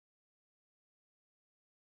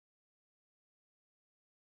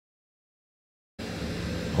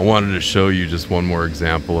I wanted to show you just one more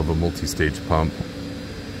example of a multi-stage pump.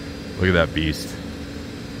 Look at that beast.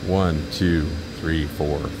 1, 2, 3,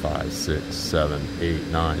 4, 5, 6, 7, 8,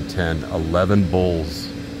 9, 10, 11 bulls.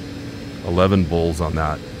 11 bulls on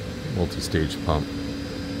that multi-stage pump.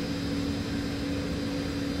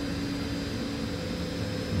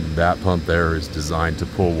 That pump there is designed to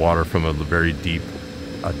pull water from a very deep,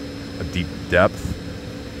 a deep depth,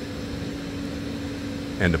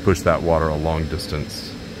 and to push that water a long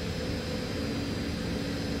distance.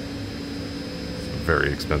 It's a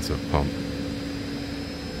very expensive pump.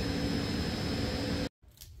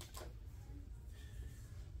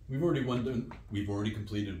 We've already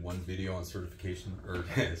completed one video on certification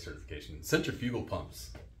centrifugal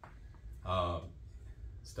pumps.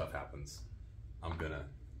 Stuff happens. I'm gonna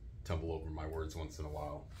tumble over my words once in a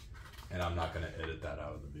while, and I'm not gonna edit that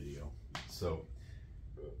out of the video. So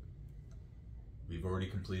we've already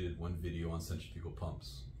completed one video on centrifugal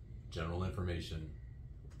pumps. General information,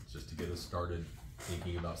 just to get us started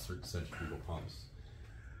thinking about centrifugal pumps.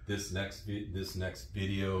 This next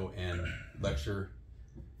video and lecture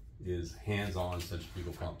is hands-on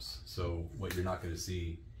centrifugal pumps. So what you're not going to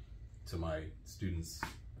see to my students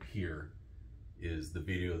here is the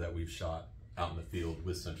video that we've shot out in the field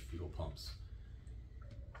with centrifugal pumps.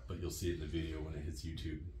 But you'll see it in the video when it hits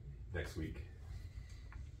YouTube next week,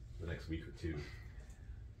 the next week or two.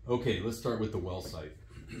 Okay, let's start with the well site.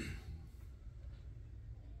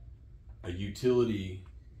 A utility,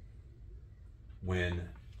 when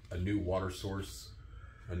a new water source,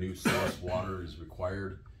 a new source water is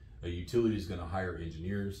required, a utility is going to hire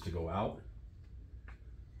engineers to go out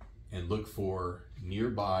and look for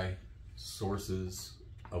nearby sources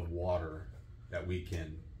of water that we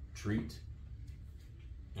can treat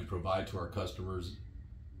and provide to our customers,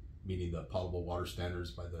 meeting the potable water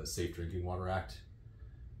standards by the Safe Drinking Water Act,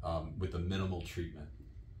 with a minimal treatment.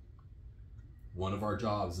 One of our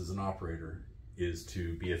jobs as an operator is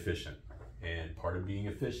to be efficient, and part of being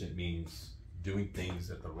efficient means doing things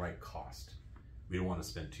at the right cost. We don't want to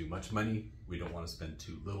spend too much money. We don't want to spend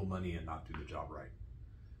too little money and not do the job right.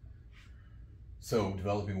 So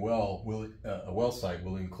developing a well site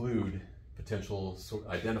will include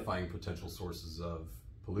identifying potential sources of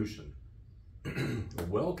pollution. A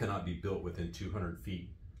well cannot be built within 200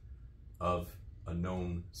 feet of a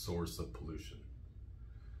known source of pollution.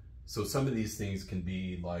 So some of these things can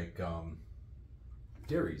be like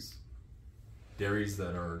dairies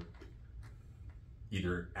that are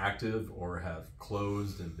either active or have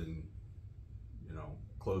closed and been,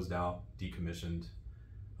 closed out, decommissioned.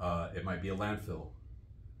 It might be a landfill.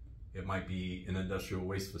 It might be an industrial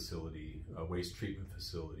waste facility, a waste treatment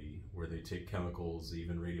facility where they take chemicals,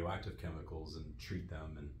 even radioactive chemicals, and treat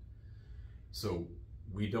them. And so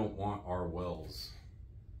we don't want our wells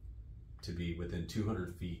to be within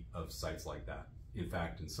 200 feet of sites like that. In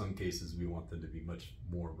fact, in some cases, we want them to be much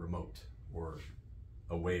more remote or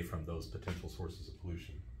away from those potential sources of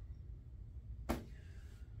pollution.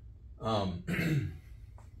 We're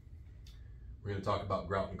going to talk about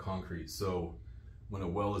grout and concrete. So when a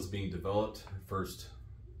well is being developed, first,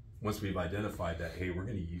 once we've identified that, hey, we're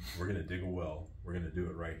going to dig a well, we're going to do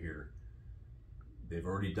it right here. They've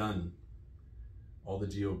already done all the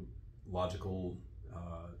geological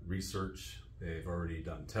research. They've already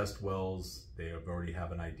done test wells. They already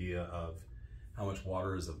have an idea of how much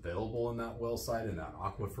water is available in that well site, in that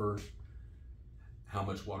aquifer, how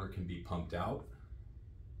much water can be pumped out,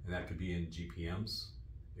 and that could be in GPMs.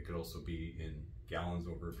 It could also be in gallons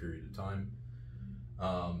over a period of time.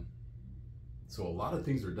 So a lot of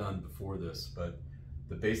things are done before this, but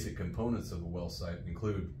the basic components of a well site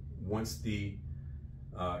include, once the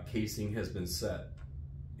casing has been set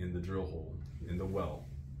in the drill hole, in the well,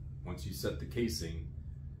 once you set the casing,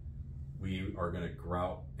 we are going to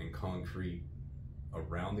grout and concrete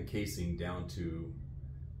around the casing down to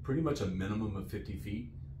pretty much a minimum of 50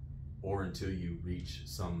 feet, or until you reach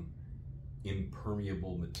some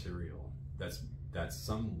impermeable material. That's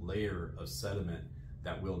some layer of sediment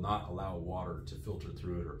that will not allow water to filter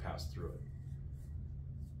through it or pass through it.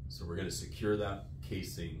 So we're going to secure that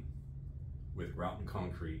casing with grout and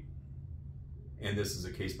concrete, and this is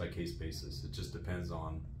a case-by-case basis. It just depends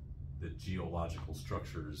on the geological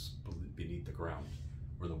structures beneath the ground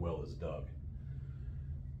where the well is dug.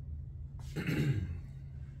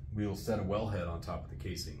 We will set a wellhead on top of the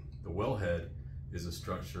casing. The wellhead is a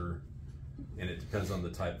structure, and it depends on the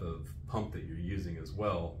type of pump that you're using as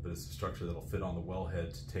well, but it's a structure that'll fit on the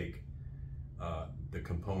wellhead to take the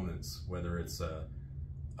components, whether it's a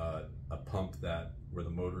pump where the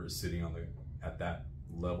motor is sitting at that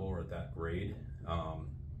level or at that grade.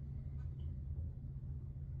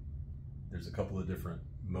 there's a couple of different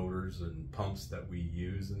motors and pumps that we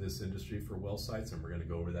use in this industry for well sites, and we're going to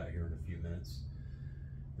go over that here in a few minutes.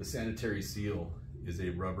 The sanitary seal is a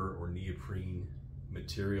rubber or neoprene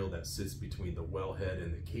material that sits between the wellhead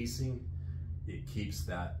and the casing. It keeps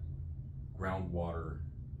that groundwater,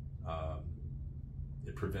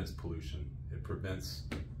 it prevents pollution. It prevents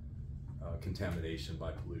contamination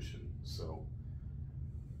by pollution. So,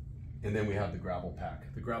 and then we have the gravel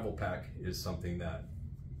pack. The gravel pack is something that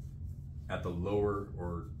at the lower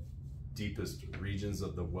or deepest regions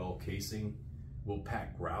of the well casing will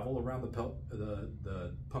pack gravel around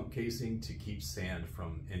the pump casing to keep sand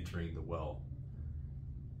from entering the well,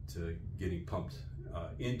 to getting pumped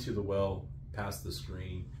into the well, past the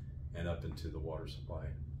screen, and up into the water supply.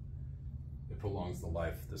 It prolongs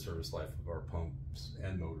the service life of our pumps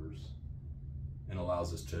and motors, and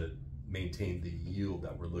allows us to maintain the yield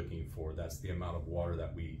that we're looking for. That's the amount of water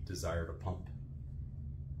that we desire to pump.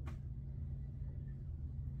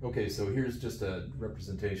 Okay, so here's just a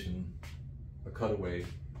representation, a cutaway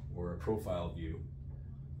or a profile view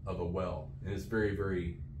of a well. And it's very,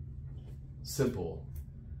 very simple.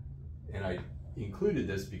 And I included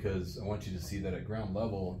this because I want you to see that at ground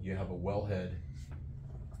level, you have a wellhead.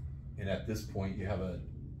 And at this point, you have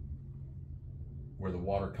where the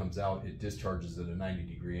water comes out, it discharges at a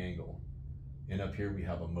 90-degree angle. And up here we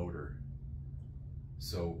have a motor.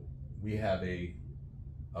 So we have a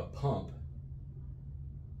pump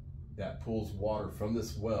that pulls water from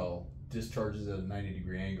this well, discharges at a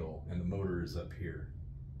 90-degree angle, and the motor is up here.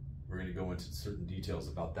 We're going to go into certain details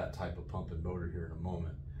about that type of pump and motor here in a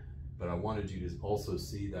moment. But I wanted you to also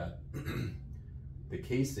see that the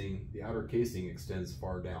casing, the outer casing, extends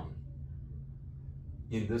far down.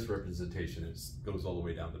 In this representation, it goes all the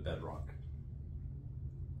way down to bedrock.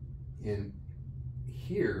 And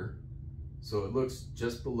here, so it looks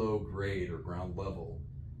just below grade or ground level,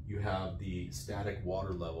 you have the static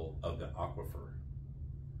water level of the aquifer.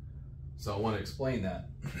 So I want to explain that.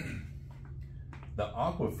 The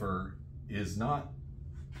aquifer is not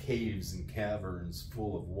caves and caverns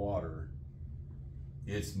full of water.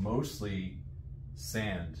 It's mostly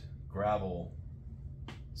sand, gravel,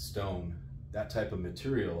 stone, that type of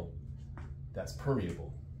material that's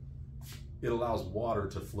permeable. It allows water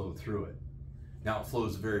to flow through it. Now it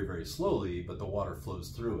flows very, very slowly, but the water flows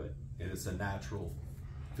through it, and it's a natural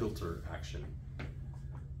filter action.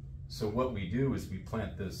 So what we do is we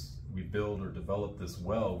plant this, we build or develop this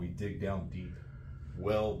well, we dig down deep,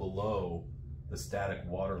 well below the static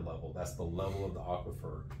water level. That's the level of the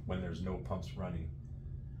aquifer when there's no pumps running.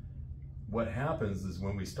 What happens is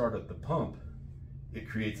when we start up the pump, it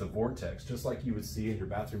creates a vortex, just like you would see in your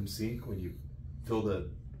bathroom sink when you fill the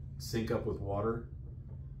sink up with water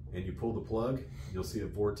and you pull the plug, you'll see a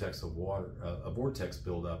vortex of water, a vortex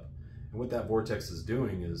build up. And what that vortex is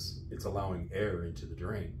doing is it's allowing air into the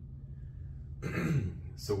drain.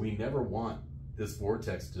 So we never want this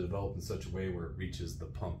vortex to develop in such a way where it reaches the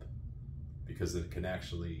pump, because it can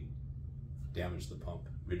actually damage the pump.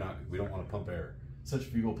 We don't want to pump air.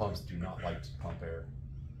 Centrifugal pumps do not like to pump air.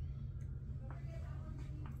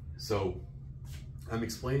 So I'm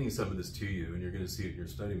explaining some of this to you, and you're going to see it in your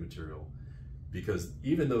study material, because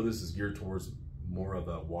even though this is geared towards more of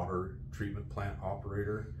a water treatment plant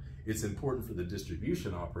operator, it's important for the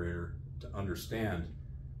distribution operator to understand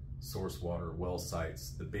source water well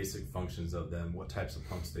sites, the basic functions of them, what types of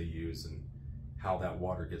pumps they use, and how that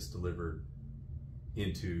water gets delivered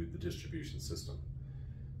into the distribution system.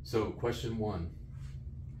 So question 1,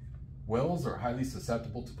 wells are highly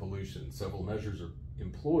susceptible to pollution. Several measures are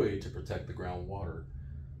employed to protect the groundwater.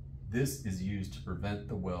 This is used to prevent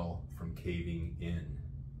the well from caving in.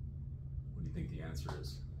 What do you think the answer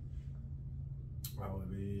is? Well,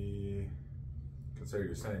 would be consider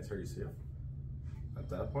your sanitary seal at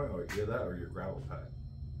that point, or either that or your gravel pad.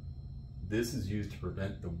 This is used to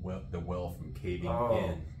prevent the well from caving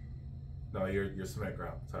in. No, your cement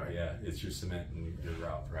grout. Sorry. Yeah, it's your cement and your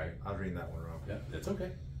grout, right? I was reading that one wrong. Yeah, that's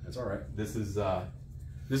okay. That's all right. This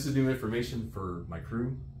is new information for my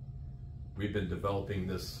crew. We've been developing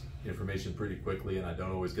this information pretty quickly, and I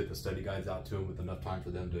don't always get the study guides out to them with enough time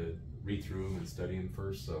for them to read through them and study them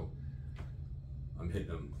first. So I'm hitting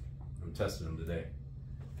them. I'm testing them today.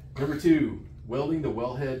 Number 2, welding the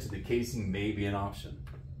wellhead to the casing may be an option.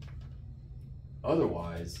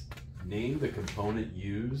 Otherwise, name the component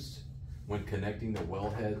used when connecting the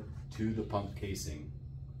wellhead to the pump casing.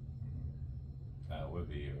 That would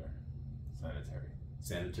be your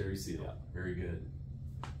Sanitary seal. Yeah. Very good.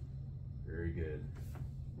 Very good.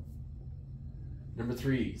 Number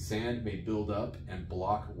 3, sand may build up and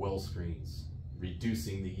block well screens,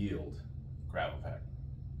 reducing the yield. Gravel pack.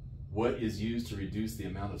 What is used to reduce the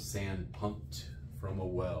amount of sand pumped from a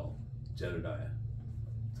well? Jedediah.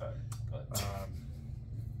 Sorry. But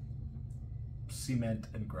Cement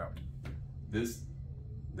and grout. This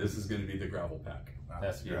is going to be the gravel pack.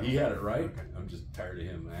 that's Yeah, good. he had it right. Okay. I'm just tired of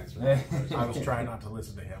him answering that question. I was trying not to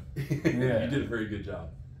listen to him. Yeah. You did a very good job.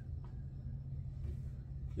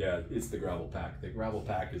 Yeah, it's the gravel pack. The gravel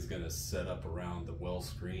pack is going to set up around the well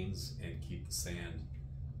screens and keep the sand,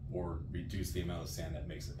 or reduce the amount of sand that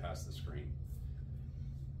makes it past the screen.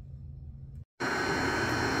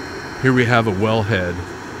 Here we have a wellhead.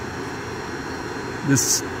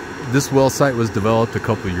 This well site was developed a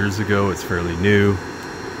couple years ago. It's fairly new.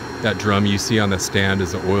 That drum you see on the stand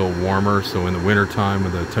is an oil warmer, so in the winter time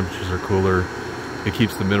when the temperatures are cooler, it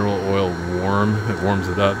keeps the mineral oil warm. It warms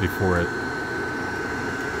it up before it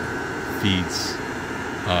feeds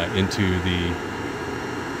into the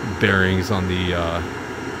bearings on the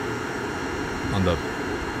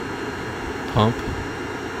pump.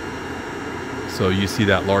 So you see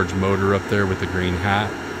that large motor up there with the green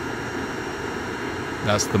hat.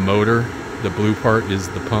 That's the motor. The blue part is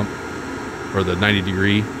the pump, or the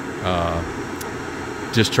 90-degree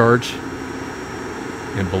discharge.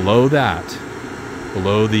 And below that,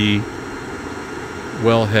 below the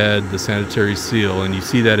wellhead, the sanitary seal, and you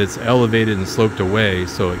see that it's elevated and sloped away,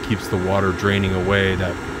 so it keeps the water draining away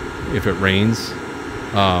that if it rains.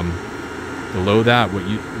 Below that,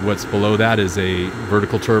 what's below that is a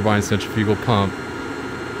vertical turbine centrifugal pump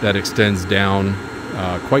that extends down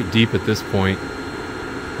quite deep at this point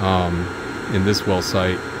in this well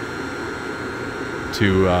site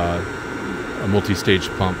to a multi-stage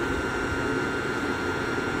pump.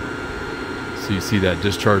 So you see that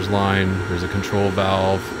discharge line, there's a control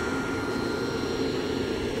valve.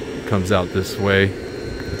 It comes out this way.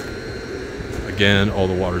 Again, all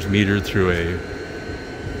the water's metered through a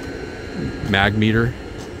mag meter.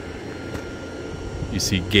 You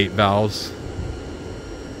see gate valves,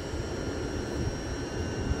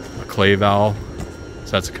 a clay valve,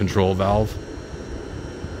 so that's a control valve.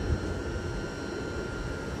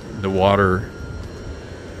 The water.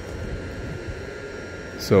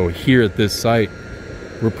 So here at this site,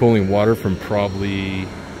 we're pulling water from probably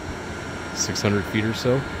 600 feet or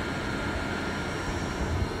so.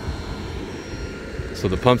 So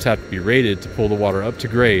the pumps have to be rated to pull the water up to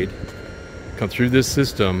grade, come through this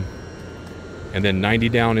system, and then 90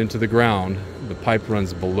 down into the ground. The pipe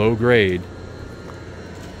runs below grade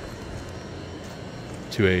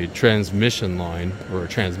to a transmission line, or a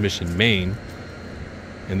transmission main.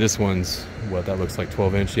 And this one's, what, that looks like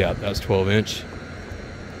 12 inch? Yeah, that's 12 inch.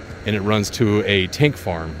 And it runs to a tank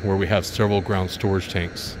farm where we have several ground storage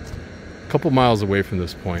tanks a couple miles away from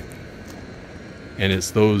this point. And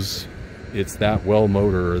it's that well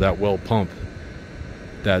motor, or that well pump,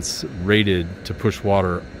 that's rated to push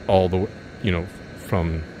water all the,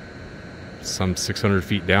 from some 600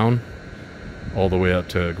 feet down all the way up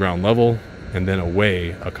to ground level, and then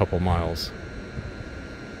away a couple miles.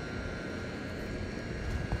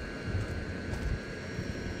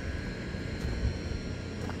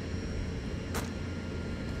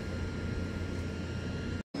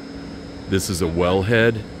 This is a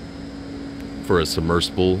wellhead for a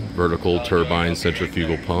submersible vertical turbine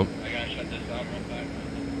centrifugal pump.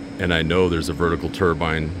 And I know there's a vertical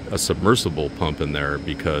turbine, a submersible pump in there,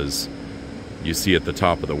 because you see at the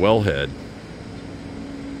top of the wellhead,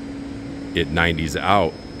 it 90s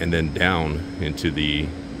out and then down into the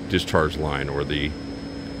discharge line, or in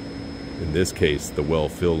this case, the well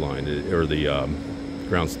fill line, or the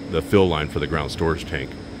fill line for the ground storage tank.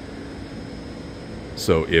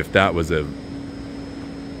 So if that was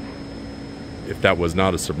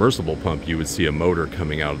not a submersible pump, you would see a motor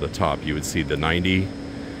coming out of the top. You would see the 90,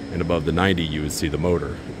 and above the 90 you would see the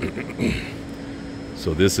motor.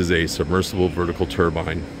 So this is a submersible vertical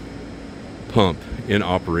turbine pump in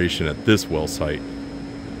operation at this well site.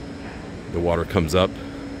 The water comes up,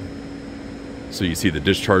 so you see the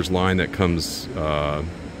discharge line that comes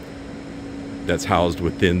that's housed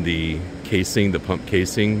within the casing, the pump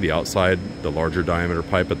casing. The outside, the larger diameter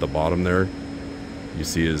pipe at the bottom there, you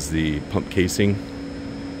see is the pump casing.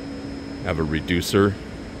 Have a reducer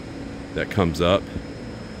that comes up.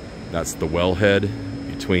 That's the wellhead.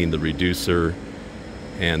 Between the reducer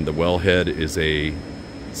and the wellhead is a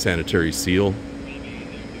sanitary seal.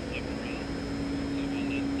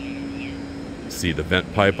 See the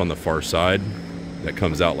vent pipe on the far side that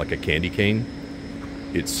comes out like a candy cane.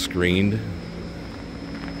 It's screened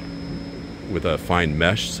with a fine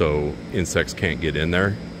mesh so insects can't get in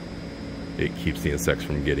there. It keeps the insects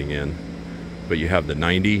from getting in. But you have the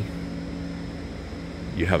 90,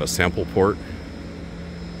 you have a sample port,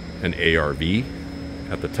 an ARV,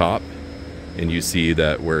 at the top, and you see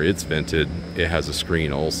that where it's vented, it has a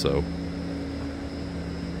screen also.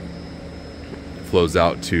 It flows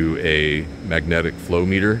out to a magnetic flow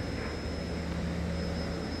meter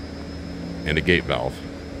and a gate valve.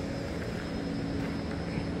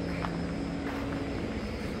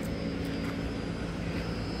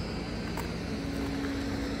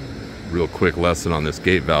 Real quick lesson on this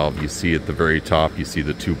gate valve. You see at the very top, you see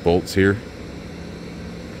the two bolts here.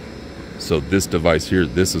 So this device here,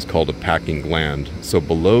 this is called a packing gland. So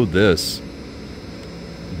below this,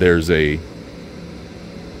 there's a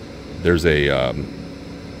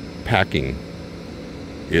packing.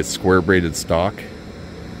 It's square braided stock.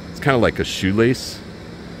 It's kind of like a shoelace,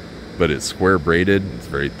 but it's square braided. It's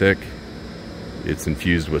very thick. It's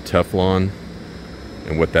infused with Teflon,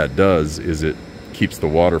 and what that does is it keeps the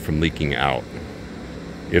water from leaking out.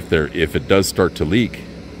 If it does start to leak,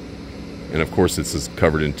 and of course this is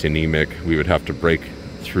covered in tinemic, we would have to break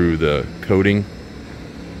through the coating.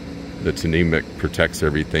 The tinemic protects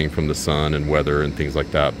everything from the sun and weather and things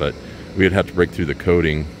like that, but we would have to break through the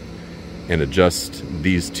coating and adjust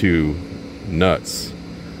these two nuts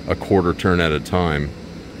a quarter turn at a time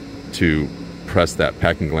to press that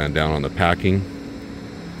packing gland down on the packing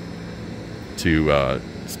to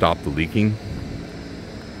stop the leaking.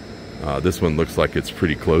 This one looks like it's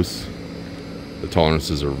pretty close. The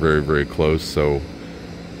tolerances are very, very close, so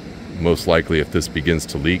most likely if this begins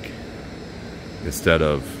to leak, instead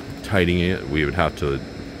of tightening it, we would have to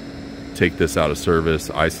take this out of service,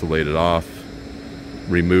 isolate it off,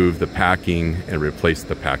 remove the packing, and replace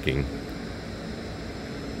the packing.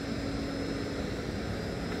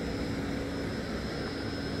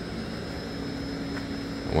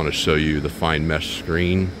 I want to show you the fine mesh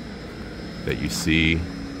screen that you see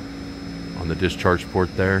on the discharge port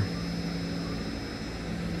there,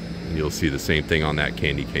 and you'll see the same thing on that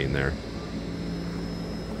candy cane there.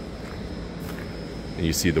 And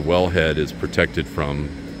you see the wellhead is protected from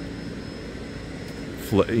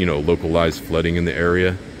localized flooding in the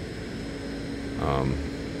area.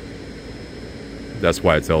 That's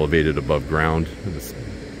why it's elevated above ground.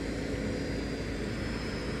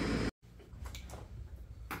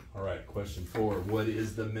 Question 4, what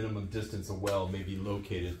is the minimum distance a well may be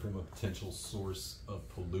located from a potential source of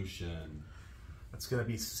pollution? That's going to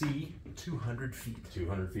be C, 200 feet.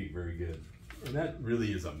 200 feet, very good. And that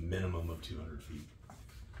really is a minimum of 200 feet.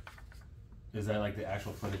 Is that like the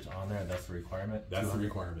actual footage on there? That's the requirement? That's the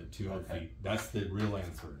requirement, 200 feet. That's the real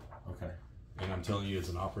answer. Okay. And I'm telling you, as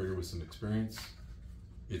an operator with some experience,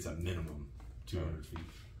 it's a minimum 200 feet.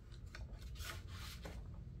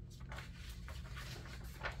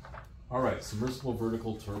 All right, submersible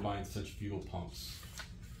vertical turbine centrifugal pumps.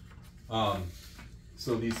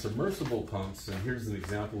 So these submersible pumps, and here's an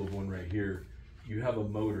example of one right here. You have a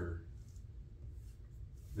motor.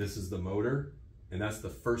 This is the motor, and that's the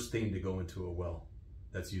first thing to go into a well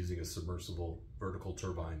that's using a submersible vertical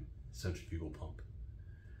turbine centrifugal pump.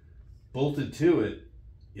 Bolted to it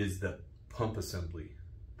is the pump assembly.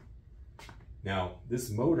 Now, this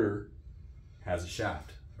motor has a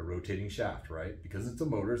shaft. A rotating shaft, right? Because it's a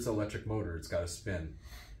motor, it's an electric motor, it's got to spin.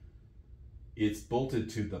 It's bolted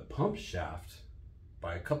to the pump shaft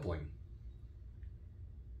by a coupling.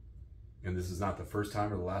 And this is not the first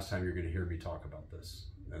time or the last time you're going to hear me talk about this,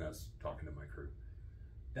 and that's talking to my crew.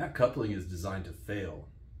 That coupling is designed to fail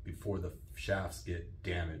before the shafts get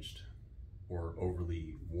damaged or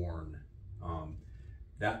overly worn.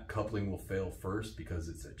 That coupling will fail first because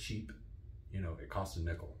it's a cheap, it costs a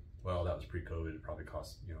nickel. Well, that was pre-COVID. It probably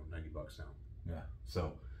costs, $90 now. Yeah.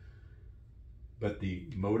 So, but the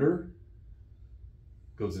motor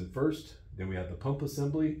goes in first. Then we have the pump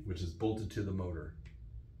assembly, which is bolted to the motor.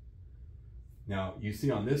 Now, you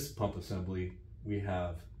see on this pump assembly, we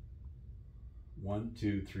have 1,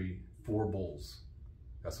 2, 3, 4 bowls.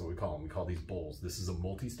 That's what we call them. We call these bowls. This is a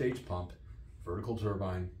multi-stage pump, vertical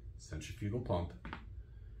turbine, centrifugal pump.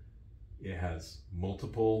 It has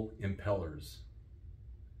multiple impellers.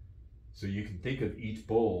 So you can think of each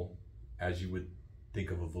bowl as you would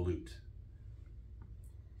think of a volute.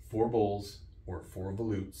 4 bowls or 4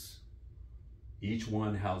 volutes. Each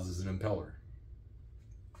one houses an impeller.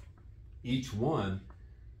 Each one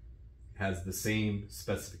has the same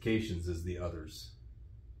specifications as the others.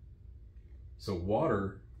 So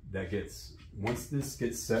water once this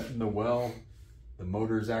gets set in the well, the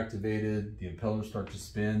motor is activated, the impellers start to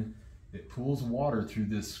spin, it pulls water through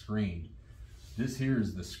this screen. This here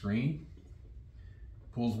is the screen,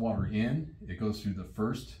 pulls water in, it goes through the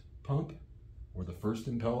first pump or the first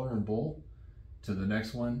impeller and bowl to the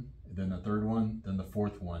next one, then the third one, then the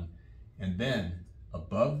fourth one. And then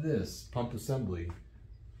above this pump assembly,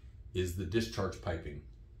 is the discharge piping.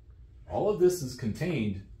 All of this is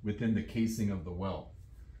contained within the casing of the well.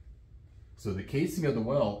 So the casing of the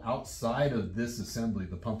well outside of this assembly,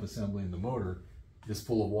 the pump assembly and the motor, is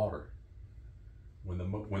full of water. When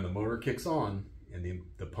the motor kicks on and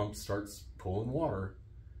the pump starts pulling water,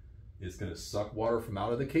 it's going to suck water from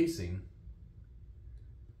out of the casing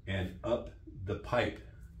and up the pipe,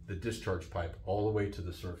 the discharge pipe, all the way to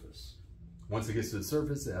the surface. Once it gets to the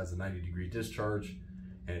surface, it has a 90-degree discharge,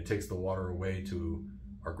 and it takes the water away to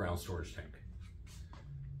our ground storage tank.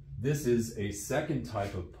 This is a second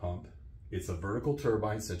type of pump. It's a vertical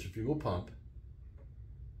turbine centrifugal pump.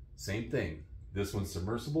 Same thing. This one's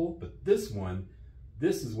submersible, but this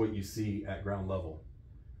is what you see at ground level.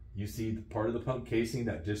 You see the part of the pump casing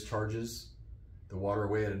that discharges the water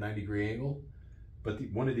away at a 90-degree angle. But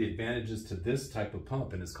one of the advantages to this type of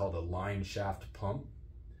pump, and it's called a line shaft pump,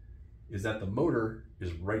 is that the motor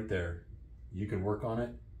is right there. You can work on it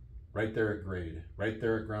right there at grade, right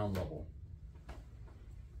there at ground level.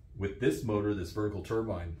 With this motor, this vertical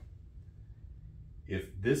turbine,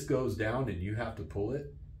 if this goes down and you have to pull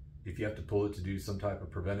it, if you have to pull it to do some type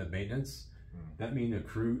of preventive maintenance, that means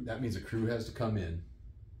a crew has to come in,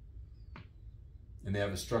 and they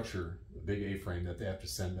have a structure, a big A-frame that they have to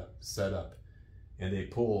set up, and they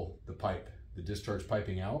pull the pipe, the discharge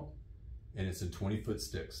piping out, and it's in 20-foot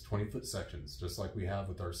sticks, 20-foot sections, just like we have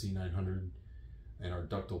with our C900 and our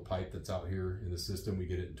ductile pipe that's out here in the system. We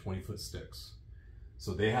get it in 20-foot sticks.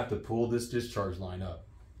 So they have to pull this discharge line up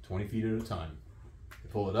 20 feet at a time. They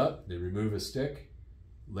pull it up, they remove a stick,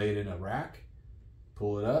 lay it in a rack,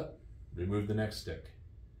 pull it up, remove the next stick.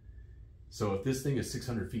 So if this thing is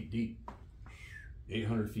 600 feet deep,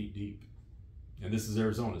 800 feet deep, and this is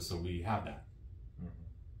Arizona, so we have that,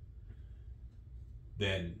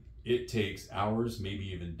 then it takes hours,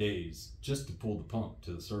 maybe even days, just to pull the pump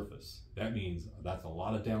to the surface. That means that's a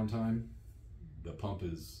lot of downtime. The pump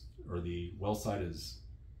is, or the well site is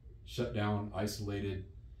shut down, isolated,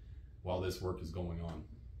 while this work is going on.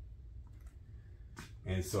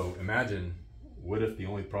 And so imagine, what if the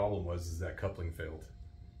only problem was that coupling failed?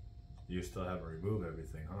 You still have to remove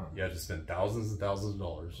everything, huh? You have to spend thousands and thousands of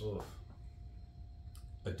dollars Oof.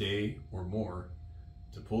 a day or more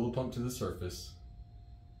to pull the pump to the surface,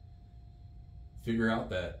 figure out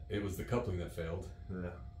that it was the coupling that failed,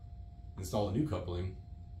 install a new coupling,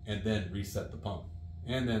 and then reset the pump,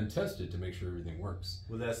 and then test it to make sure everything works.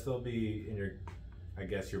 Would that still be in your, I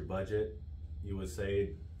guess, your budget, you would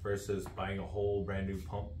say, versus buying a whole brand new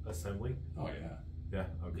pump assembly? Oh yeah. Yeah,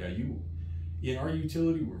 okay. Yeah, in our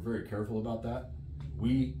utility, we're very careful about that.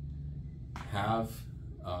 We have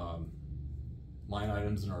line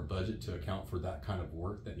items in our budget to account for that kind of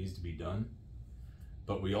work that needs to be done.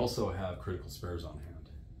 But we also have critical spares on hand.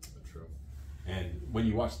 True. And when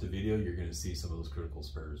you watch the video, you're going to see some of those critical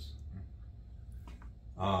spares.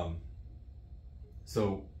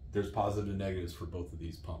 So there's positive and negatives for both of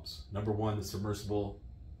these pumps. Number one, the submersible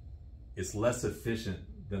is less efficient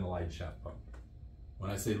than a line shaft pump.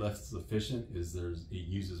 When I say less efficient, it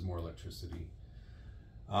uses more electricity.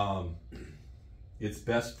 It's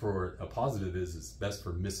best for, a positive is it's best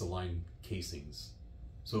for misaligned casings.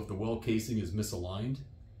 So if the well casing is misaligned,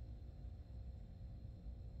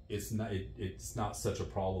 it's not such a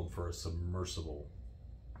problem for a submersible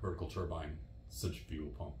vertical turbine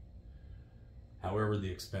centrifugal pump. However,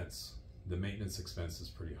 the maintenance expense is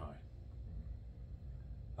pretty high.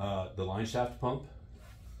 The line shaft pump,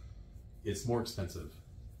 it's more expensive.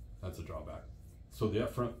 That's a drawback. So the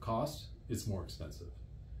upfront cost, it's more expensive.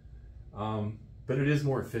 But it is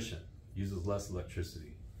more efficient, uses less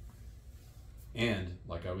electricity. And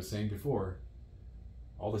like I was saying before,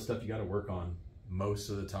 all the stuff you got to work on most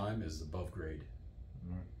of the time is above grade.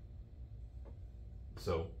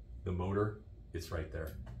 So the motor, it's right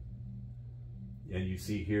there. And you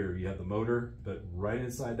see here, you have the motor, but right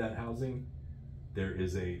inside that housing, there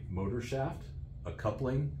is a motor shaft, a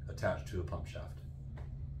coupling attached to a pump shaft.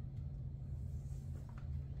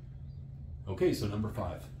 Okay, so number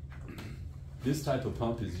 5. This type of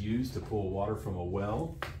pump is used to pull water from a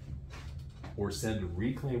well or send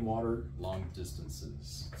reclaimed water long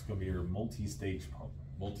distances. It's going to be your multi-stage pump.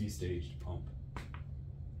 Multi-staged pump.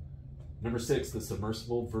 Number 6, the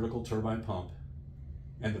submersible vertical turbine pump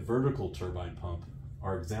and the vertical turbine pump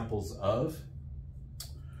are examples of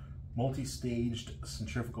multi-staged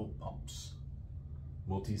centrifugal pumps.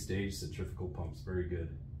 Multi-stage centrifugal pumps, very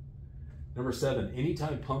good. Number 7,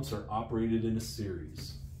 anytime pumps are operated in a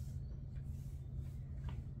series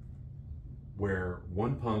where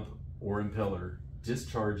one pump or impeller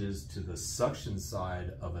discharges to the suction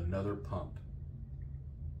side of another pump.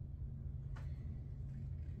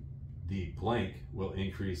 the blank will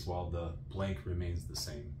increase while the blank remains the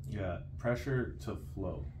same. Yeah, pressure to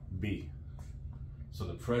flow, B. So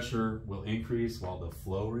the pressure will increase while the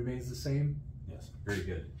flow remains the same? Yes. Very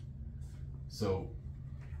good. So,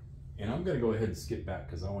 and I'm going to go ahead and skip back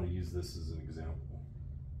because I want to use this as an example.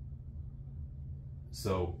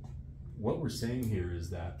 So what we're saying here is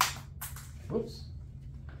that, whoops,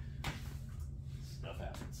 stuff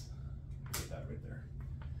happens. Put that right there.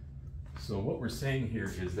 So what we're saying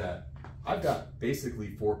here is that I've got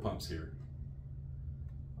basically 4 pumps here.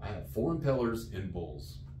 I have 4 impellers in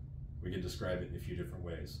bowls. We can describe it in a few different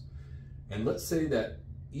ways. And let's say that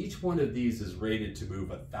each one of these is rated to move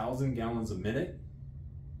 1,000 gallons a minute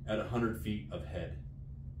at 100 feet of head.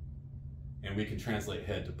 And we can translate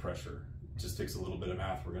head to pressure. It just takes a little bit of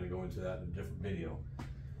math. We're going to go into that in a different video.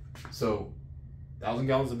 So 1,000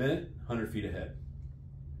 gallons a minute, 100 feet of head.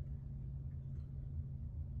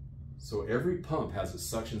 So every pump has a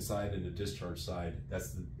suction side and a discharge side.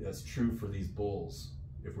 That's true for these bowls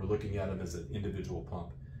if we're looking at them as an individual pump.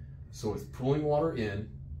 So it's pulling water in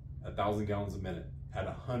 1,000 gallons a minute at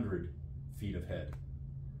 100 feet of head.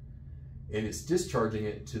 And it's discharging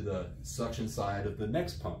it to the suction side of the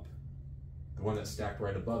next pump, the one that's stacked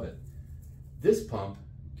right above it. This pump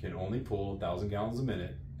can only pull 1,000 gallons a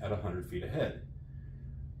minute at 100 feet ahead.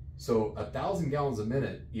 So 1,000 gallons a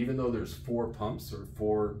minute, even though there's 4 pumps or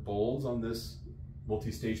 4 bowls on this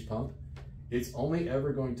multi-stage pump, it's only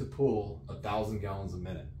ever going to pull 1,000 gallons a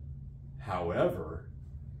minute. However,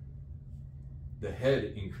 the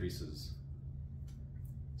head increases.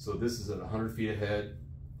 So this is at 100 feet ahead.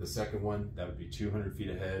 The second one, that would be 200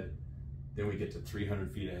 feet ahead. Then we get to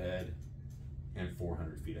 300 feet ahead and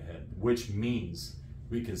 400 feet ahead, which means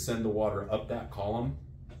we can send the water up that column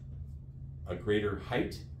a greater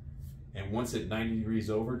height. And once at 90 degrees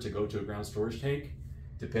over to go to a ground storage tank,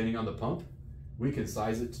 depending on the pump, we can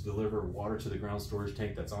size it to deliver water to the ground storage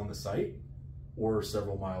tank that's on the site or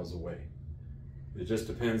several miles away. It just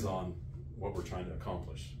depends on what we're trying to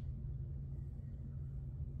accomplish.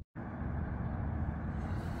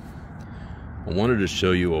 I wanted to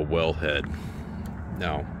show you a wellhead.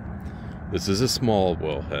 Now, this is a small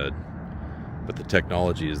wellhead, but the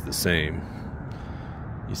technology is the same.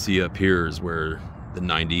 You see up here is where the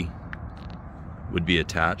 90 would be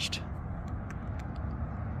attached,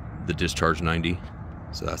 the discharge 90.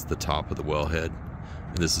 So that's the top of the wellhead.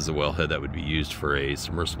 And this is a wellhead that would be used for a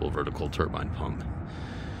submersible vertical turbine pump.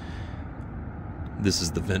 This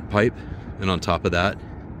is the vent pipe, and on top of that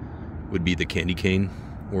would be the candy cane,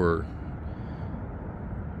 or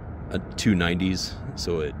 2 90s,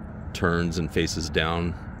 so it turns and faces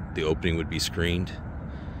down. The opening would be screened.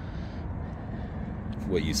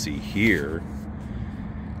 What you see here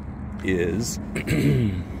is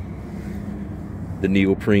the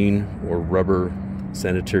neoprene or rubber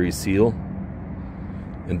sanitary seal,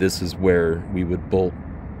 and this is where we would bolt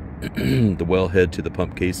the wellhead to the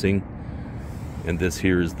pump casing, and this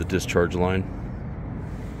here is the discharge line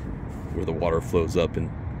where the water flows up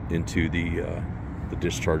into the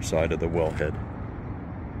discharge side of the wellhead.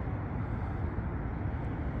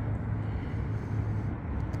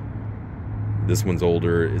 This one's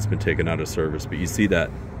older, it's been taken out of service, but you see that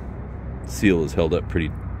seal is held up pretty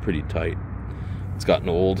tight. It's gotten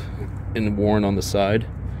old and worn on the side,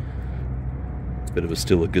 but it was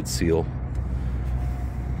still a good seal.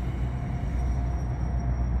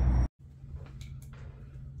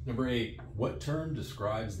 Number 8, what term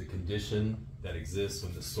describes the condition that exists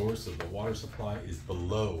when the source of the water supply is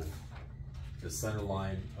below the center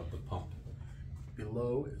line of the pump?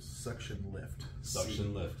 Below is suction lift.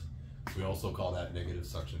 Suction lift. We also call that negative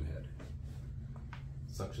suction head.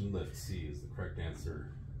 Suction lift, C, is the correct answer.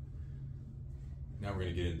 Now we're going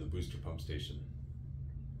to get into the booster pump station.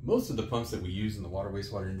 Most of the pumps that we use in the water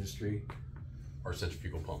wastewater industry are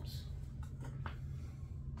centrifugal pumps.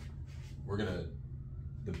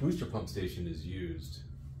 The booster pump station is used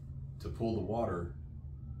to pull the water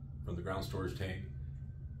from the ground storage tank,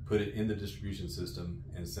 put it in the distribution system,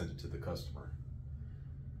 and send it to the customer.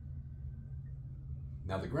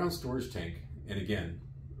 Now the ground storage tank, and again,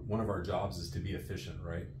 one of our jobs is to be efficient,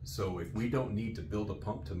 right? So if we don't need to build a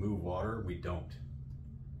pump to move water, we don't.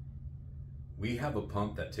 We have a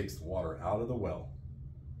pump that takes the water out of the well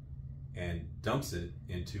and dumps it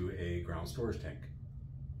into a ground storage tank.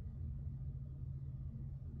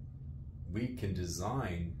 We can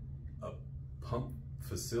design a pump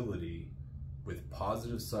facility with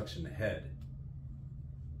positive suction head,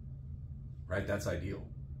 right? That's ideal,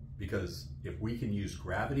 because if we can use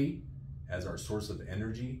gravity as our source of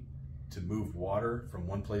energy to move water from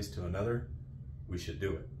one place to another, we should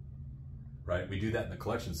do it. right? We do that in the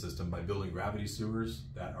collection system by building gravity sewers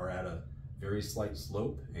that are at a very slight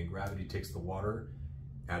slope, and gravity takes the water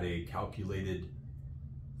at a calculated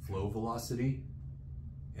flow velocity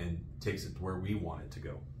and takes it to where we want it to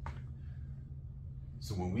go.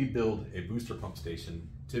 So when we build a booster pump station,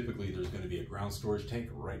 typically there's going to be a ground storage tank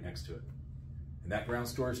right next to it. And that ground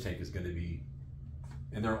storage tank is going to be,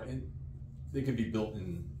 and they can be built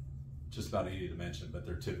in just about any dimension, but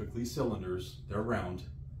they're typically cylinders, they're round.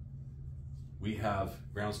 We have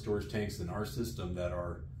ground storage tanks in our system that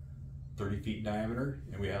are 30 feet in diameter,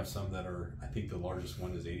 and we have some that are, I think the largest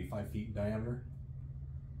one is 85 feet in diameter.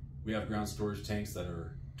 We have ground storage tanks that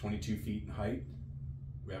are 22 feet in height.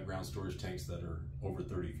 We have ground storage tanks that are over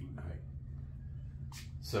 30 feet in height.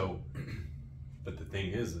 So, but the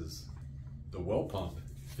thing is the well pump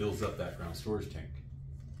fills up that ground storage tank.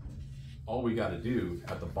 All we got to do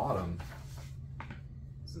at the bottom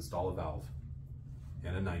is install a valve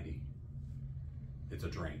and a 90. It's a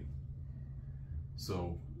drain.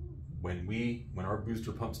 So when our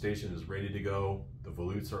booster pump station is ready to go, the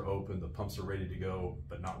volutes are open, the pumps are ready to go,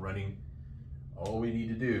 but not running, all we need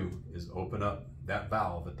to do is open up that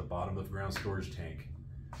valve at the bottom of the ground storage tank.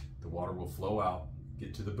 The water will flow out,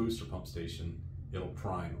 get to the booster pump station. It'll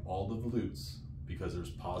prime all the volutes because there's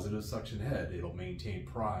positive suction head. It'll maintain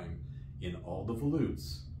prime in all the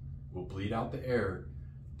volutes. We'll bleed out the air,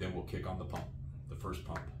 then we'll kick on the pump, the first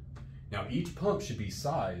pump. Now each pump should be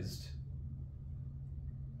sized.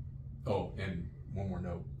 Oh, and one more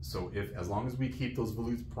note. So as long as we keep those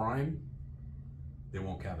volutes prime, they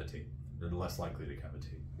won't cavitate. They're less likely to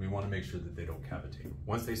cavitate. We want to make sure that they don't cavitate.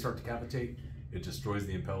 Once they start to cavitate, it destroys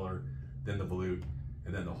the impeller, then the volute,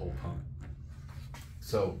 and then the whole pump.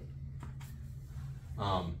 So,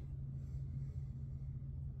 I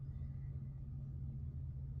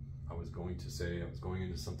was going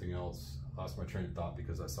into something else. I lost my train of thought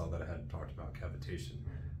because I saw that I hadn't talked about cavitation,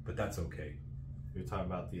 but that's okay. You're talking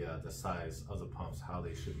about the size of the pumps, how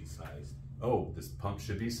they should be sized. Oh, this pump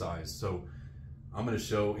should be sized. So I'm going to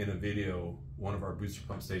show in a video one of our booster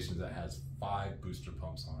pump stations that has 5 booster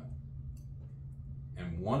pumps on it.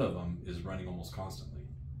 And one of them is running almost constantly.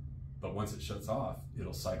 But once it shuts off,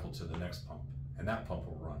 it'll cycle to the next pump, and that pump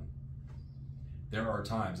will run. There are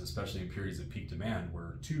times, especially in periods of peak demand,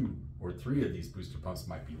 where 2 or 3 of these booster pumps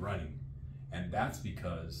might be running. And that's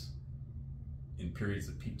because in periods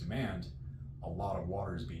of peak demand, a lot of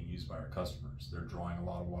water is being used by our customers. They're drawing a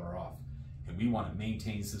lot of water off, and we want to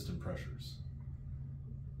maintain system pressures.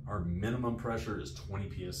 Our minimum pressure is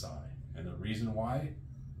 20 psi, and the reason why,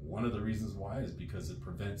 one of the reasons why, is because it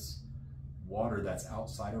prevents water that's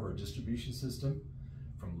outside of our distribution system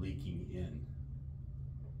from leaking in.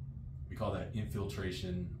 We call that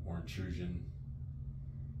infiltration or intrusion,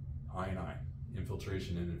 I&I,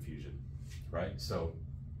 infiltration and infusion, right? So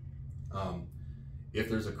if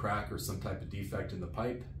there's a crack or some type of defect in the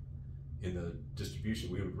pipe, in the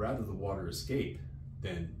distribution, we would rather the water escape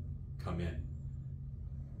than come in.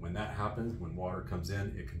 When that happens, when water comes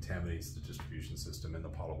in, it contaminates the distribution system and the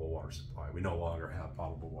potable water supply. We no longer have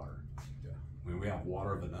potable water. Yeah. When we have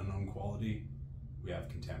water of an unknown quality, we have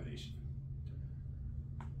contamination.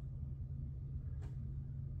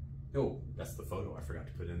 Oh, that's the photo I forgot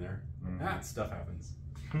to put in there. Stuff happens.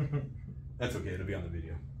 That's okay, it'll be on the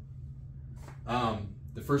video.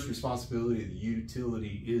 The first responsibility of the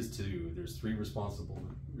utility is there's 3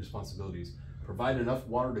 responsibilities. Provide enough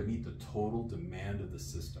water to meet the total demand of the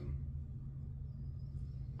system.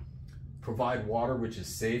 Provide water which is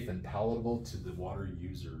safe and palatable to the water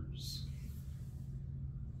users.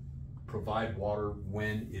 Provide water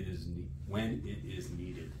when it is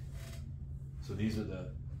needed. So these are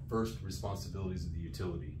the first responsibilities of the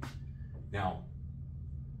utility. Now,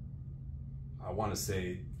 I want to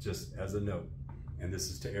say, just as a note, and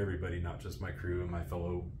this is to everybody, not just my crew and my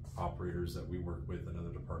fellow operators that we work with in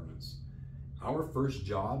other departments. Our first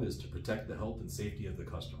job is to protect the health and safety of the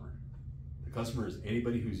customer. The customer is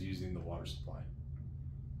anybody who's using the water supply.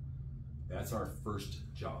 That's our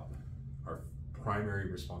first job, our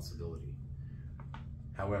primary responsibility.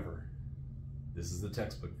 Dohowever, this is the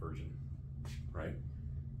textbook version, right?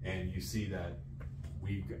 And you see that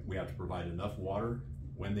we have to provide enough water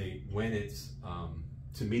when it's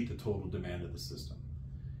to meet the total demand of the system.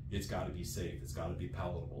 It's got to be safe. It's got to be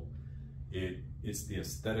palatable. It's the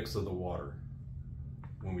aesthetics of the water.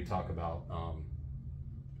 When we talk about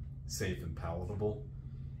safe and palatable,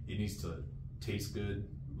 it needs to taste good,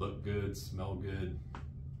 look good, smell good.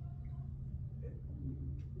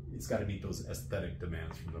 It's got to meet those aesthetic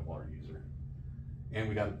demands from the water user. And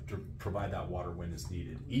we got to provide that water when it's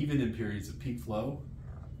needed, even in periods of peak flow,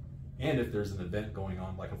 and if there's an event going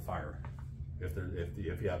on like a fire.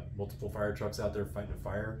 If you have multiple fire trucks out there fighting a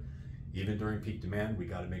fire, even during peak demand, we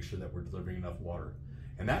got to make sure that we're delivering enough water.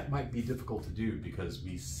 And that might be difficult to do because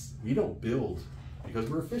we don't build, because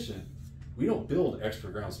we're efficient, we don't build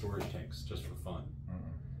extra ground storage tanks just for fun.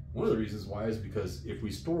 One of the reasons why is because if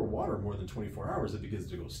we store water more than 24 hours, it begins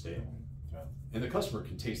to go stale. And the customer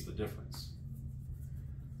can taste the difference.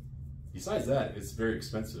 Besides that, it's very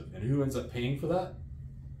expensive. And who ends up paying for that?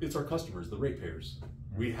 It's our customers, the ratepayers.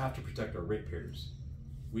 We have to protect our ratepayers.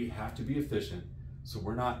 We have to be efficient, so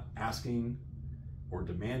we're not asking or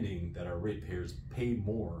demanding that our ratepayers pay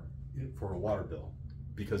more for a water bill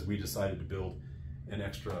because we decided to build an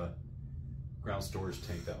extra ground storage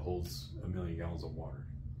tank that holds 1 million gallons of water.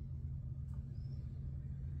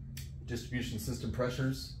 Distribution system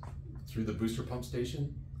pressures through the booster pump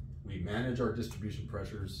station. We manage our distribution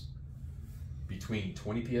pressures between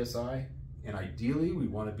 20 psi, and ideally we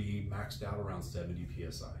want to be maxed out around 70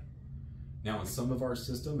 psi. Now in some of our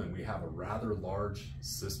system, and we have a rather large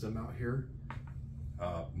system out here,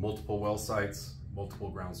 multiple well sites, multiple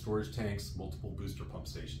ground storage tanks, multiple booster pump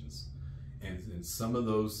stations. And in some of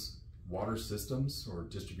those water systems or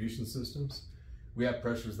distribution systems, we have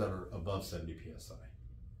pressures that are above 70 psi.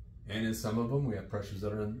 And in some of them, we have pressures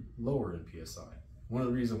that are lower in psi. One of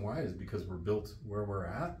the reasons why is because we're built where we're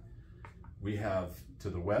at. We have to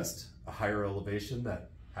the west a higher elevation that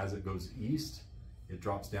as it goes east, it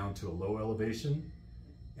drops down to a low elevation,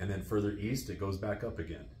 and then further east, it goes back up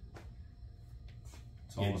again.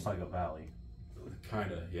 It's almost like a valley.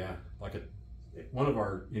 Kind of, yeah. One of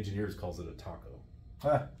our engineers calls it a taco.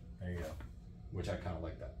 Ah, there you go. Which I kind of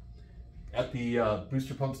like that. At the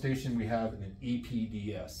booster pump station, we have an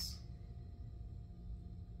EPDS,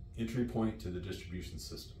 entry point to the distribution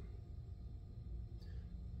system.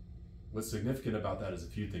 What's significant about that is a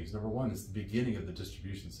few things. Number one is the beginning of the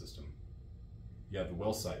distribution system. You have the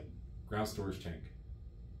well site, ground storage tank,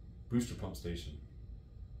 booster pump station.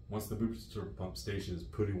 Once the booster pump station is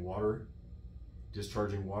putting water,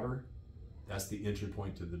 discharging water, that's the entry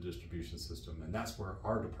point to the distribution system. And that's where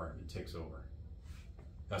our department takes over.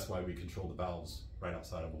 That's why we control the valves right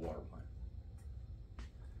outside of a water plant.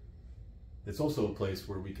 It's also a place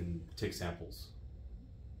where we can take samples.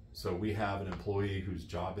 So we have an employee whose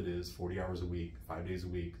job it is 40 hours a week, 5 days a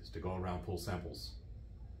week, is to go around, pull samples.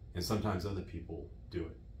 And sometimes other people do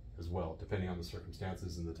it as well, depending on the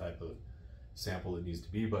circumstances and the type of sample it needs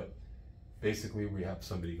to be. But basically we have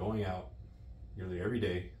somebody going out nearly every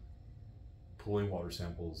day, pulling water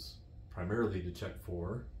samples, primarily to check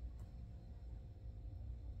for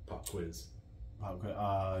pop quiz.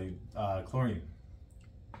 Chlorine.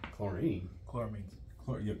 Chlorine?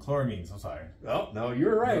 Chloramines, I'm sorry. Oh, no,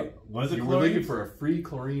 you're right. What is it? You were looking for a free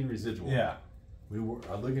chlorine residual. Yeah. We were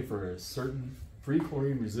looking for a certain free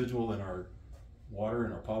chlorine residual in our water,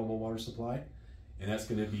 in our potable water supply. And that's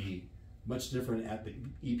going to be much different at the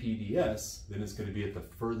EPDS than it's going to be at the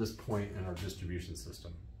furthest point in our distribution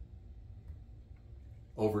system.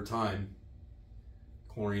 Over time,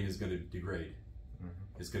 chlorine is going to degrade.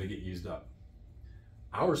 It's going to get used up.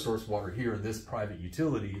 Our source water here in this private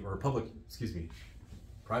utility, or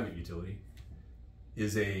private utility,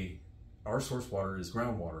 is our source water is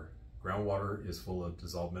groundwater. Groundwater is full of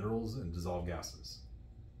dissolved minerals and dissolved gases.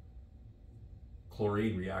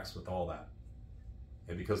 Chlorine reacts with all that.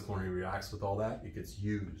 And because chlorine reacts with all that, it gets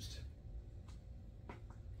used.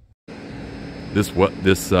 This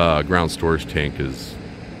ground storage tank is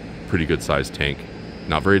a pretty good sized tank.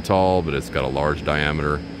 Not very tall, but it's got a large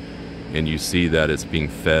diameter. And you see that it's being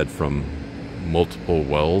fed from multiple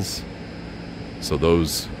wells. So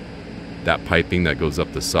that piping that goes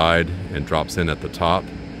up the side and drops in at the top,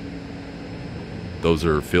 those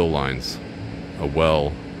are fill lines. A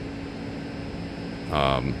well,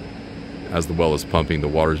 as the well is pumping, the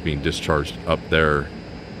water is being discharged up there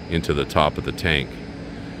into the top of the tank.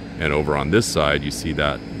 And over on this side, you see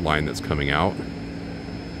that line that's coming out.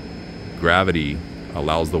 Gravity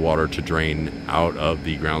allows the water to drain out of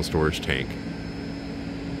the ground storage tank,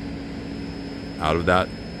 out of that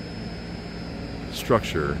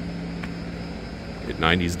structure. It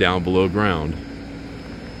 90s down below ground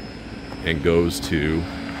and goes to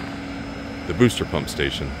the booster pump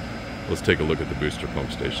station. Let's take a look at the booster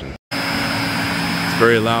pump station. It's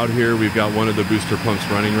very loud here. We've got one of the booster pumps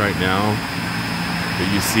running right now.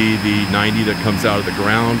 But you see the 90 that comes out of the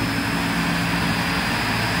ground.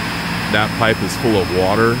 That pipe is full of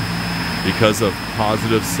water because of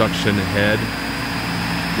positive suction head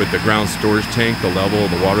with the ground storage tank. The level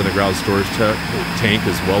of the water in the ground storage tank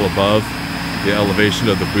is well above the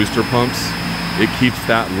elevation of the booster pumps. It keeps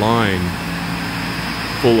that line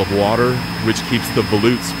full of water, which keeps the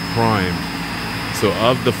volutes primed So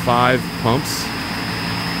of the 5 pumps,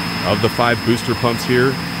 of the 5 booster pumps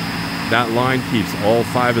here, that line keeps all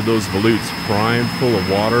 5 of those volutes primed full of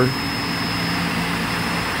water.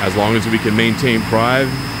 As long as we can maintain prime,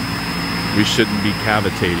 we shouldn't be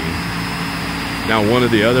cavitating. Now, one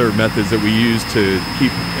of the other methods that we use to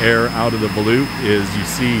keep air out of the volute is, you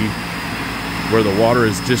see where the water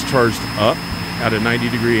is discharged up at a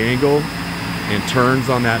 90-degree angle and turns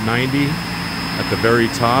on that 90. At the very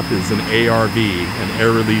top is an ARV, an air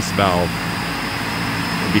release valve.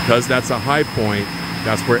 And because that's a high point,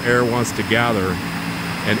 that's where air wants to gather,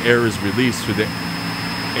 and air is released through the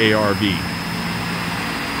ARV.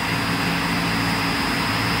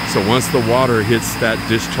 So once the water hits that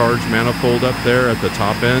discharge manifold up there at the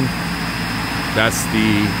top end, that's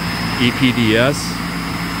the EPDS,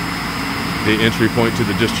 the entry point to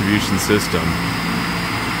the distribution system.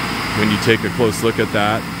 When you take a close look at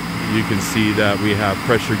that, you can see that we have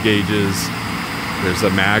pressure gauges. There's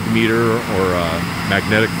a mag meter, or a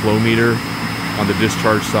magnetic flow meter, on the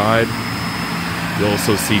discharge side. You'll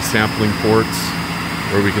also see sampling ports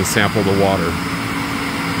where we can sample the water.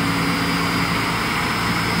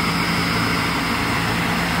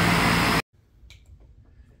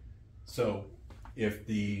 So if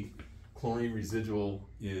the chlorine residual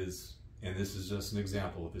is, and this is just an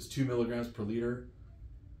example, if it's 2 milligrams per liter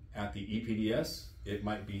at the EPDS, it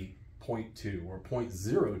might be 0.2 or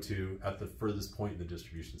 0.02 at the furthest point in the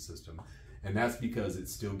distribution system. And that's because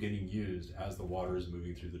it's still getting used as the water is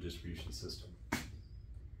moving through the distribution system.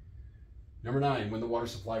 Number 9, when the water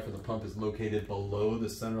supply for the pump is located below the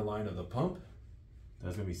center line of the pump,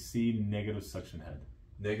 That's going to be C, negative suction head.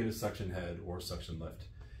 Negative suction head or suction lift.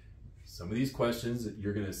 Some of these questions,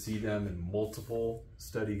 you're going to see them in multiple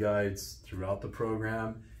study guides throughout the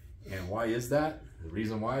program. And why is that? The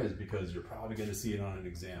reason why is because you're probably going to see it on an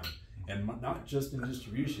exam. And not just in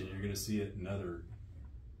distribution, you're going to see it in other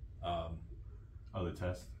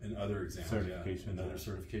tests, in other exams, certification, in other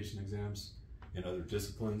certification exams, in other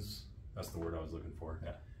disciplines. That's the word I was looking for.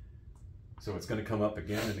 Yeah. So it's going to come up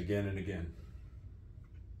again and again and again.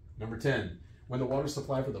 Number 10, when the water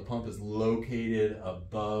supply for the pump is located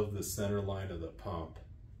above the center line of the pump.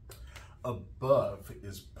 Above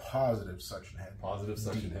is positive suction head. Positive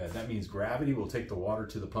suction head. That means gravity will take the water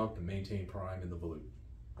to the pump and maintain prime in the volute.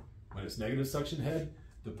 When it's negative suction head,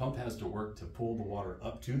 the pump has to work to pull the water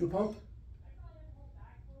up to the pump,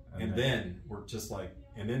 and then work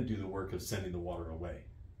and then do the work of sending the water away.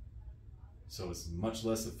 So it's much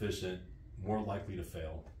less efficient, more likely to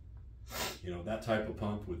fail. You know, that type of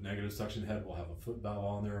pump with negative suction head will have a foot valve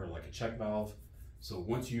on there, or like a check valve. So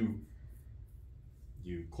once you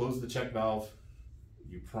close the check valve,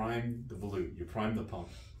 you prime the volute, you prime the pump.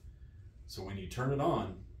 So when you turn it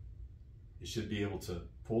on, it should be able to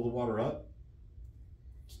pull the water up,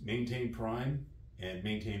 maintain prime, and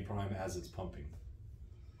maintain prime as it's pumping.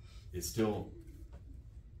 It's still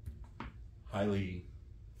highly,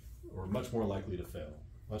 or much more likely to fail,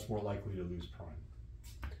 much more likely to lose prime.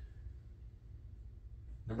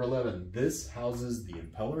 Number 11, this houses the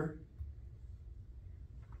impeller.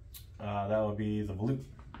 That would be the volute.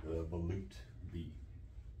 The volute B.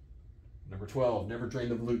 Number 12, never drain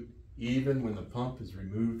the volute even when the pump is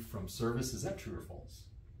removed from service. Is that true or false?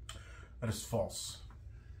 That is false.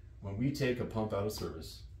 When we take a pump out of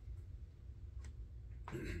service,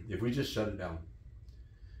 if we just shut it down,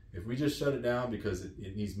 because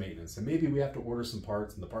it needs maintenance, and maybe we have to order some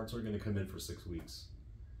parts, and the parts are going to come in for 6 weeks.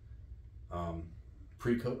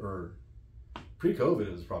 Pre-COVID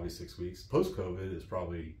it was probably 6 weeks. Post-COVID is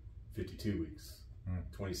probably 52 weeks,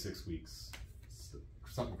 26 weeks,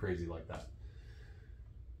 something crazy like that.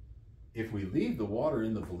 If we leave the water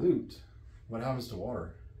in the volute, what happens to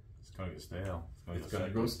water? It's going to get stale. It's going to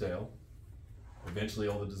go stale. Eventually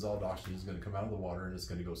all the dissolved oxygen is going to come out of the water and it's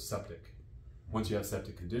going to go septic. Once you have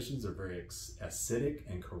septic conditions, they're very acidic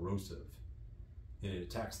and corrosive, and it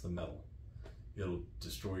attacks the metal. It'll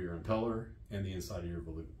destroy your impeller and the inside of your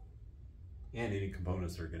volute, and any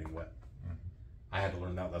components that are getting wet. I had to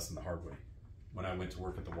learn that lesson the hard way. When I went to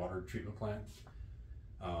work at the water treatment plant,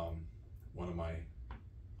 one of my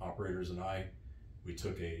operators and we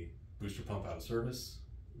took a booster pump out of service.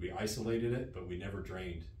 We isolated it, but we never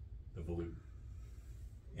drained the volute.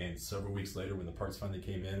 And several weeks later, when the parts finally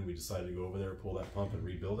came in, we decided to go over there, pull that pump and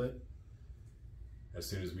rebuild it. As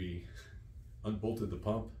soon as we unbolted the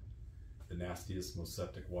pump, the nastiest, most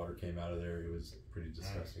septic water came out of there. It was pretty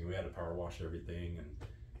disgusting. We had to power wash everything, and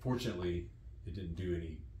fortunately, it didn't do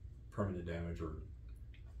any permanent damage or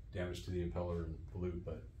damage to the impeller and volute,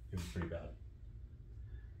 but it was pretty bad.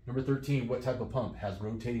 Number 13, what type of pump has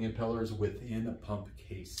rotating impellers within a pump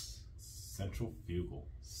case? Centrifugal.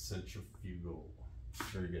 Centrifugal.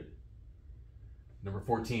 Very good. Number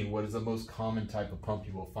 14, what is the most common type of pump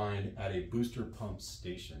you will find at a booster pump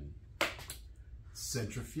station?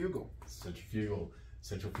 Centrifugal. Centrifugal.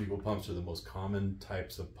 Centrifugal pumps are the most common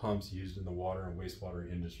types of pumps used in the water and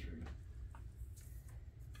wastewater industry.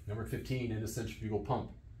 Number 15, in a centrifugal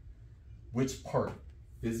pump, which part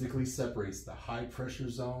physically separates the high pressure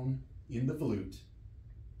zone in the volute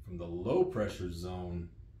from the low pressure zone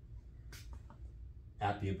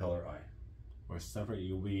at the impeller eye? Or separate,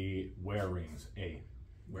 you'll be wear rings, A.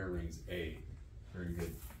 Wear rings, A. Very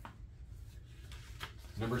good.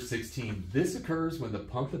 Number 16, this occurs when the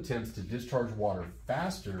pump attempts to discharge water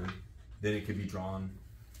faster than it can be drawn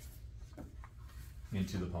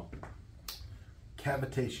into the pump.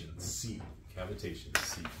 Cavitation, C. Cavitation,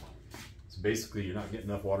 C. So basically, you're not getting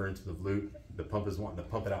enough water into the volute. The pump is wanting to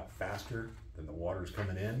pump it out faster than the water is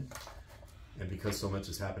coming in. And because so much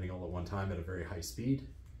is happening all at one time at a very high speed,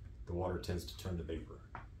 the water tends to turn to vapor.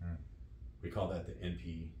 We call that the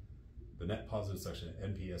NP, the net positive suction,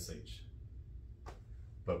 NPSH.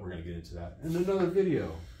 But we're going to get into that in another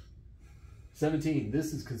video. 17,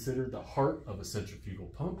 this is considered the heart of a centrifugal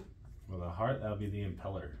pump. Well, the heart, that'll be the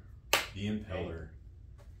impeller. The impeller.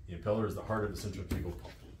 The impeller is the heart of a centrifugal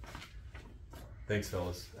pump. Thanks,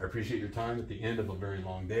 fellas. I appreciate your time at the end of a very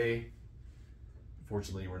long day.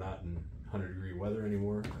 Fortunately, we're not in 100-degree weather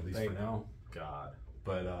anymore, at least for now. God.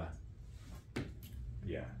 But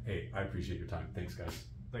yeah, hey, I appreciate your time. Thanks, guys.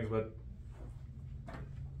 Thanks, bud.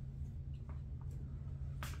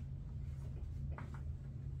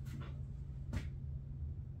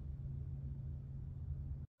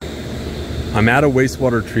 I'm at a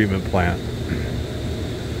wastewater treatment plant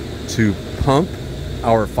to pump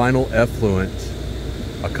our final effluent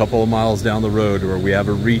a couple of miles down the road where we have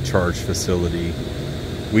a recharge facility.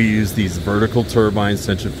 We use these vertical turbine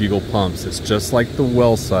centrifugal pumps. It's just like the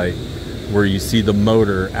well site where you see the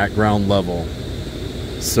motor at ground level.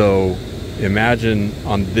 So imagine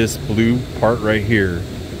on this blue part right here,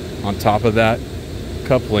 on top of that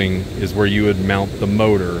coupling is where you would mount the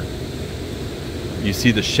motor. You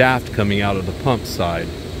see the shaft coming out of the pump side.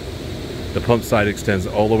 The pump side extends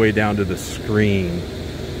all the way down to the screen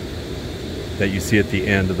that you see at the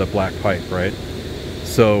end of the black pipe, right?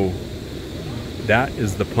 So that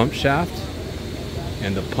is the pump shaft,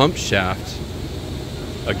 and the pump shaft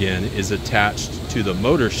again is attached to the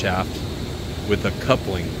motor shaft with a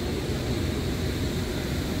coupling.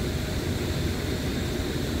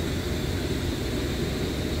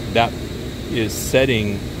 That is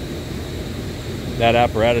setting, that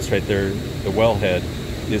apparatus right there, the wellhead,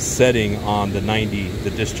 is setting on the 90,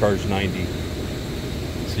 the discharge 90.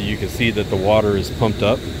 So you can see that the water is pumped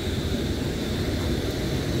up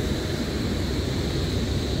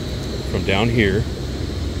from down here.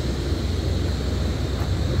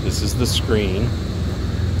 This is the screen.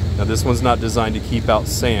 Now this one's not designed to keep out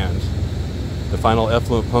sand. The final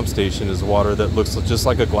effluent pump station is water that looks just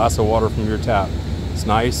like a glass of water from your tap. It's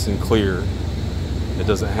nice and clear. It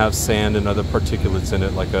doesn't have sand and other particulates in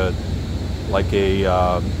it like a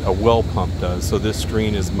well pump does. So this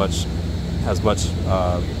screen is has much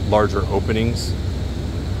larger openings.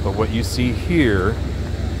 But what you see here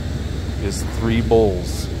is 3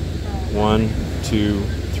 bowls. 1, 2,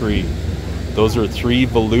 3. Those are 3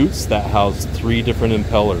 volutes that house 3 different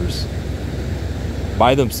impellers.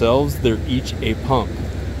 By themselves, they're each a pump.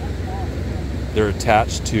 They're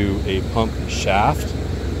attached to a pump shaft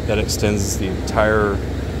that extends the entire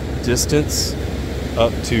distance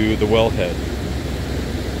up to the wellhead.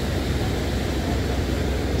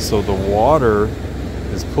 So the water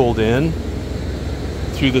is pulled in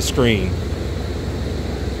through the screen.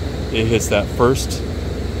 It hits that first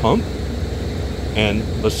pump, and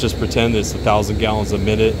let's just pretend it's 1,000 gallons a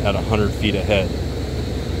minute at 100 feet ahead.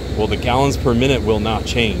 Well, the gallons per minute will not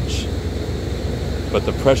change, but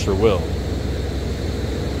the pressure will,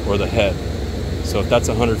 or the head. So if that's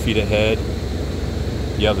 100 feet ahead,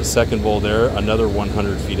 you have the second bowl there, another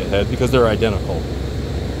 100 feet ahead, because they're identical.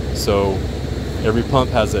 So every pump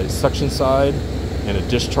has a suction side and a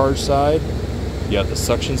discharge side. You have the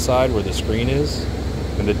suction side where the screen is,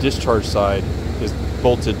 and the discharge side is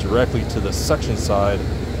bolted directly to the suction side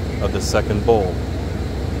of the second bowl.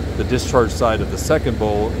 The discharge side of the second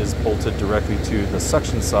bowl is bolted directly to the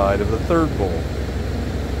suction side of the third bowl.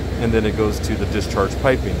 And then it goes to the discharge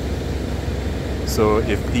piping. So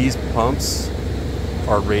if these pumps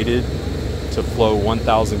are rated to flow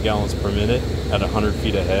 1,000 gallons per minute at 100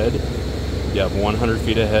 feet ahead, you have 100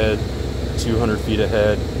 feet ahead, 200 feet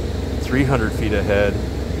ahead, 300 feet ahead,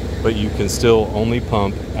 but you can still only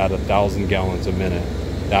pump at 1,000 gallons a minute.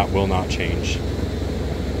 That will not change.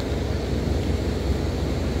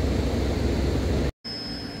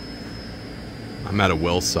 I'm at a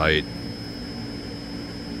well site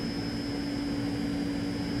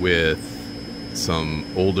with some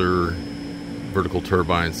older vertical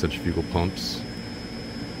turbine centrifugal pumps.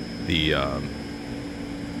 And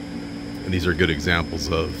these are good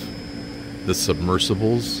examples of the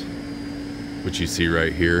submersibles, which you see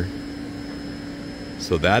right here.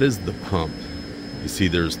 So that is the pump. You see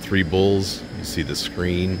there's 3 bulls. You see the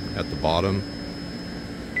screen at the bottom.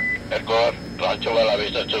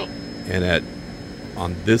 And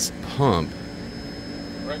on this pump,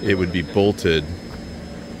 it would be bolted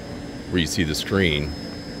where you see the screen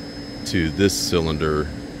to this cylinder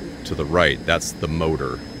to the right. That's the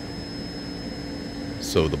motor.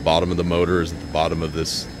 So the bottom of the motor is at the bottom of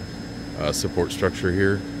this support structure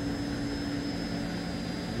here.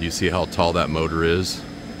 You see how tall that motor is,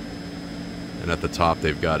 and at the top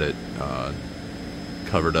they've got it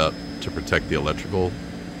covered up to protect the electrical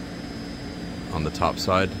on the top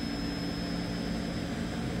side.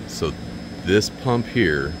 So this pump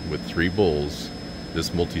here with 3 bulls,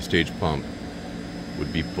 this multi-stage pump,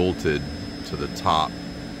 would be bolted to the top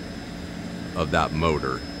of that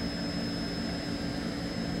motor.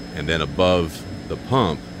 And then above the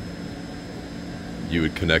pump, you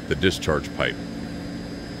would connect the discharge pipe.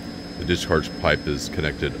 The discharge pipe is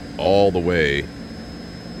connected all the way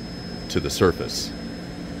to the surface.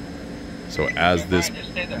 So as this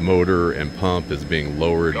motor and pump is being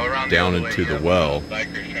lowered down into the well,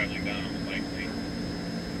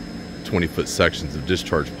 20-foot sections of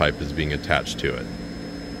discharge pipe is being attached to it.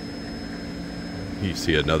 You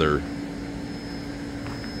see another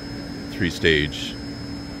 3-stage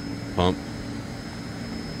pump.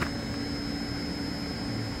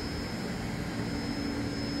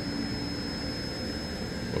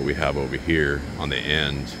 What we have over here on the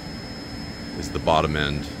end is the bottom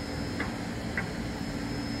end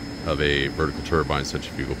of a vertical turbine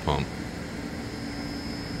centrifugal pump.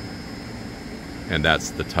 And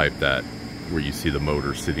that's the type that where you see the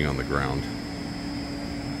motor sitting on the ground,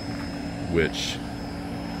 which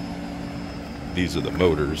these are the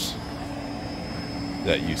motors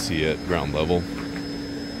that you see at ground level.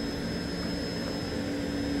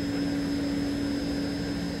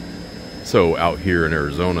 So out here in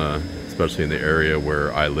Arizona, especially in the area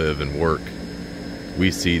where I live and work,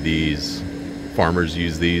 we see these, farmers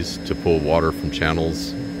use these to pull water from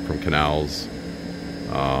channels, from canals.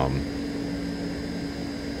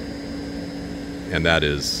 And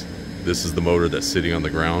this is the motor that's sitting on the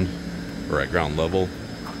ground or at ground level.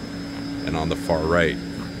 And on the far right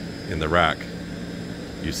in the rack,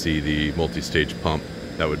 you see the multi-stage pump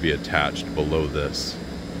that would be attached below this.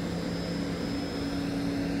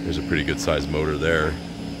 There's a pretty good sized motor there.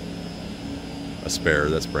 A spare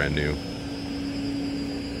that's brand new.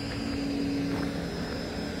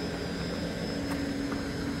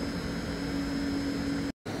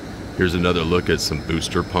 Here's another look at some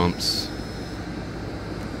booster pumps.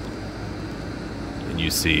 And you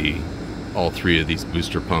see all 3 of these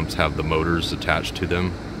booster pumps have the motors attached to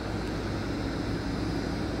them.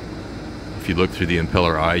 If you look through the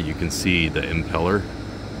impeller eye, you can see the impeller.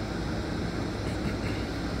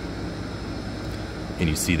 And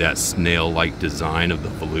you see that snail-like design of the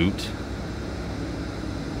volute.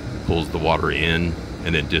 Pulls the water in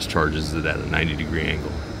and then discharges it at a 90-degree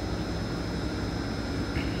angle.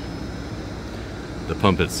 The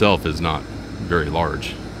pump itself is not very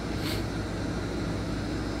large.